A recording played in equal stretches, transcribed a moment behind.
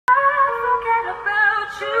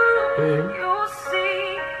You'll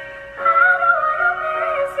see. I know I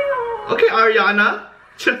miss you. Okay, Ariana.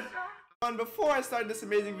 Before I start this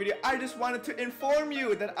amazing video, I just wanted to inform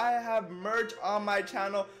you that I have merch on my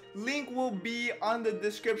channel. Link will be on the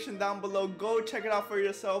description down below. Go check it out for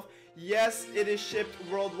yourself. Yes, it is shipped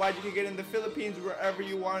worldwide. You can get it in the Philippines, wherever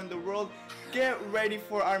you are in the world. Get ready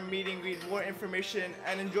for our meet and greet. More information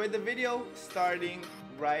and enjoy the video starting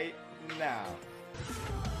right now.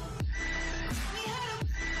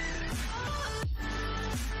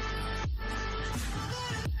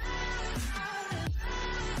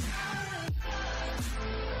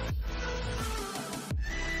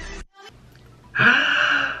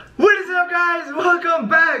 What is up, guys? Welcome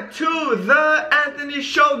back to the Anthony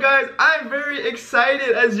Show, guys. I'm very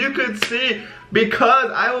excited, as you could see,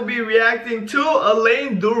 because I will be reacting to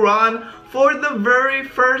Elaine Duran for the very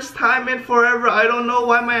first time in forever. I don't know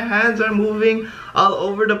why my hands are moving all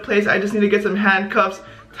over the place. I just need to get some handcuffs,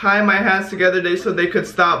 tie my hands together so they could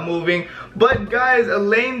stop moving. But guys,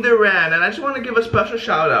 Elaine Duran, and I just want to give a special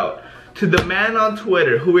shout out to the man on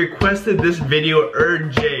Twitter who requested this video,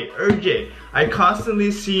 Enjoyyyyy. I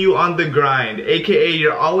constantly see you on the grind, aka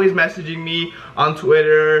you're always messaging me on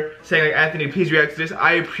Twitter saying like, Anthony, please react to this.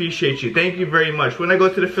 I appreciate you. Thank you very much. When I go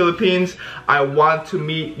to the Philippines, I want to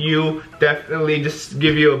meet you. Definitely just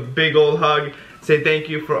give you a big old hug. Say thank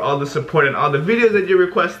you for all the support and all the videos that you're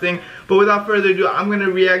requesting. But without further ado, I'm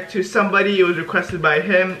gonna react to somebody. It was requested by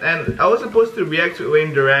him, and I was supposed to react to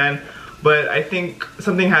Elaine Duran, but I think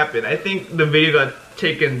something happened. I think the video got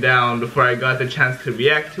taken down before I got the chance to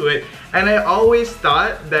react to it. And I always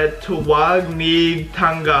thought that Tawag Ng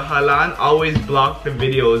Tanghalan always blocked the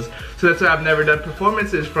videos. So that's why I've never done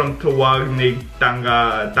performances from Tawag Ng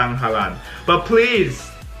Tanghalan. But please,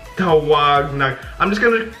 Tawag Ng, I'm just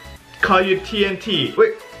gonna call you TNT.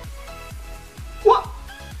 Wait, what?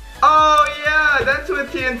 Oh yeah, that's what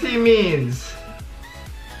TNT means.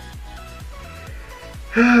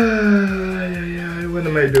 What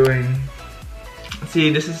am I doing? See,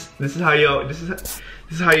 this is how you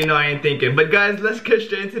know I ain't thinking. But guys, let's get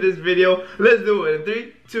straight into this video. Let's do it in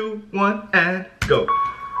 3, 2, 1, and go.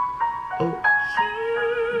 Oh,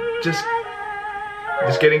 just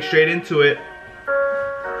getting straight into it.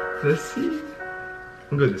 Let's see.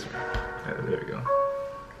 I'm good this way. Right, there we go.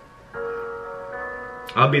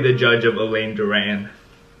 I'll be the judge of Elaine Duran.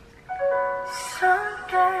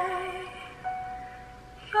 Someday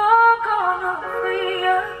you're gonna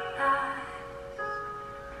realize.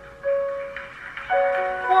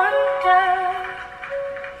 One day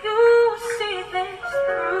you'll see this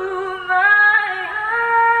through my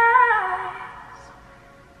eyes.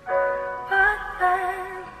 But then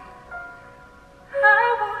I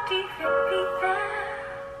won't even be there.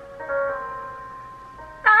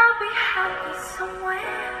 I'll be happy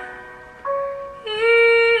somewhere,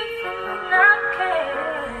 even when I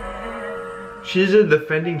can't. She's a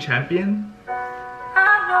defending champion? I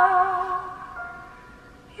know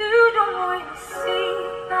you don't really see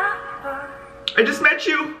that part. I just met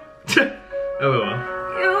you! LOL.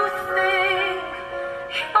 You think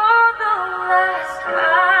you're the last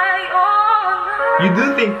guy on earth. You do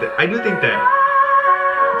think that. I do think that.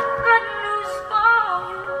 Got news for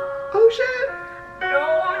you. Oh shit! No,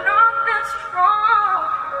 I'm not that strong,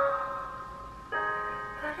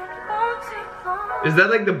 but it won't take long. Is that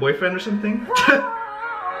like the boyfriend or something? Won't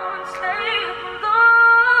take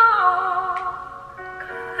long,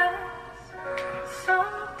 'cause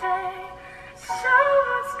someday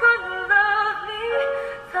someone's gonna love me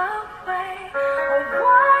the way I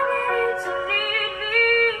wanted to need me.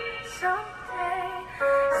 Someday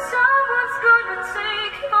someone's gonna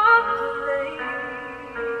take your place.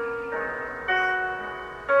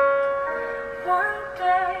 One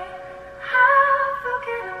day I'll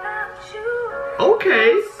forget about you. Okay.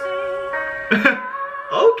 See,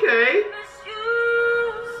 Okay. miss you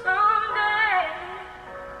someday.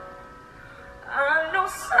 I know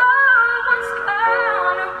someone's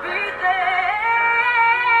gonna be there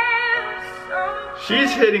someday.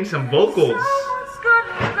 She's hitting some vocals. Someone's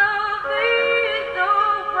gonna love me the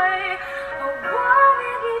way I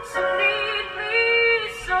wanted you to need me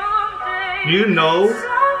someday. You know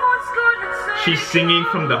Someone's gonna take she's singing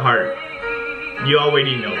from the heart. You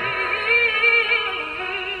already know.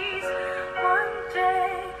 One day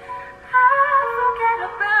I'll forget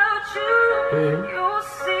about you. You'll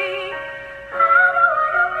see. I know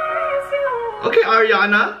I miss you. Okay,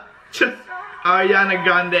 Ariana. Ariana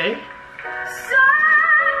Grande.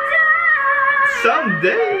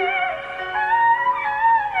 Someday.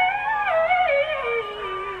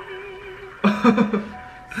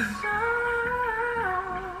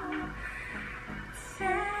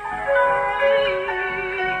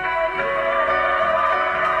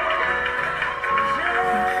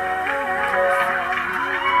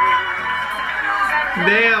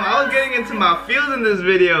 into my feels in this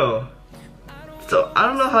video. So I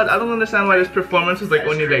don't understand why this performance was like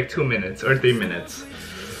only like 2 minutes or 3 minutes.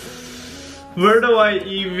 Where do I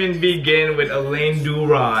even begin with Elaine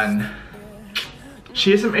Duran?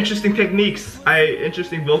 She has some interesting techniques,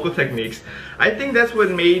 interesting vocal techniques. I think that's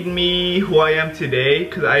what made me who I am today,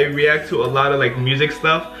 because I react to a lot of like music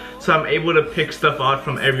stuff, so I'm able to pick stuff out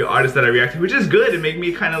from every artist that I react to, which is good. It makes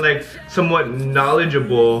me kind of like somewhat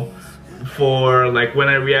knowledgeable for like when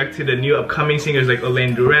I react to the new upcoming singers like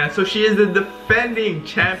Elaine Duran. So she is the defending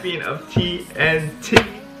champion of TNT.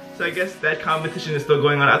 So I guess that competition is still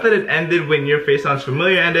going on. I thought it ended when Your Face Sounds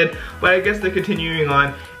Familiar ended, but I guess they're continuing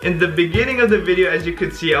on. In the beginning of the video, as you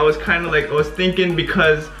could see, I was kind of like, I was thinking,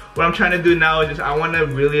 because what I'm trying to do now is just I want to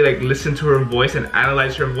really like listen to her voice and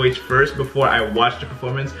analyze her voice first before I watch the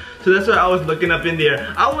performance. So that's why I was looking up in the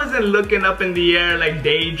air. I wasn't looking up in the air like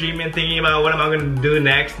daydreaming, thinking about what am I going to do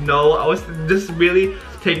next. No, I was just really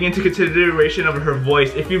taking into consideration of her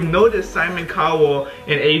voice. If you've noticed Simon Cowell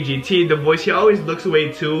in AGT, the voice, he always looks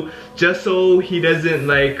away too, just so he doesn't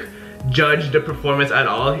like judge the performance at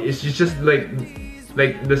all. It's just like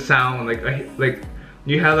the sound, like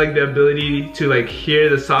you have like the ability to like hear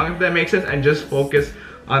the song, if that makes sense, and just focus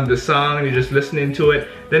on the song and you're just listening to it.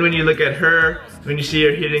 Then when you look at her, when you see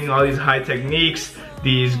her hitting all these high techniques,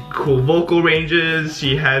 these cool vocal ranges,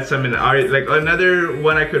 she had some in art. Like another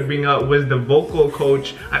one I could bring up was the vocal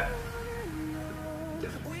coach.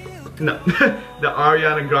 The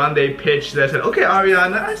Ariana Grande pitch that said, "Okay,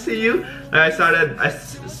 Ariana, I see you." And I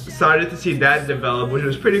started to see that develop, which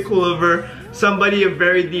was pretty cool of her. Somebody, a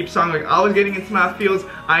very deep song. Like I was getting into my feels.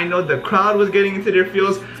 I know the crowd was getting into their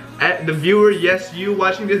feels. The viewer, yes, you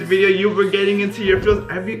watching this video, you were getting into your feels.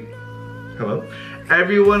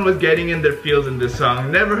 Everyone was getting in their feels in this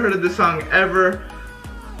song. Never heard of this song ever,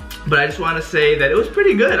 but I just want to say that it was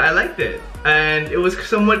pretty good. I liked it, and it was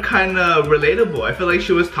somewhat kind of relatable. I feel like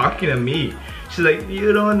she was talking to me. She's like,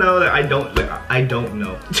 "You don't know that I don't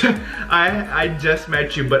know. I just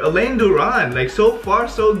met you." But Elaine Duran, like so far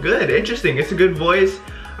so good. Interesting. It's a good voice.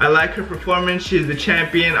 I like her performance. She's the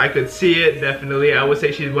champion. I could see it definitely. I would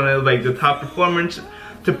say she's one of like the top performers.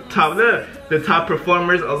 The top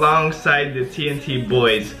performers alongside the TNT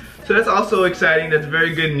boys. So that's also exciting. That's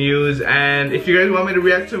very good news. And if you guys want me to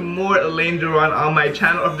react to more Elaine Duran on my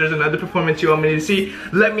channel, or if there's another performance you want me to see,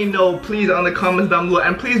 let me know please on the comments down below.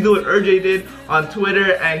 And please do what RJ did on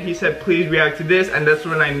Twitter, and he said please react to this, and that's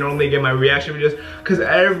when I normally get my reaction videos, because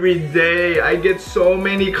every day I get so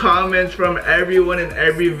many comments from everyone in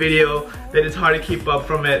every video that it's hard to keep up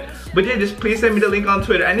from it. But yeah, just please send me the link on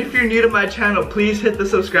Twitter. And if you're new to my channel, please hit the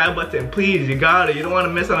subscribe button. Please, you got it. You don't want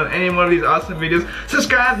to miss out on any more of these awesome videos.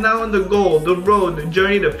 Subscribe now on the goal, the road, the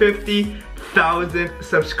journey to 50,000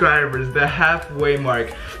 subscribers, the halfway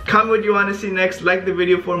mark. Comment what you want to see next, like the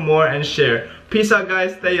video for more, and share. Peace out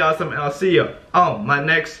guys, stay awesome, and I'll see you on my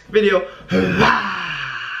next video.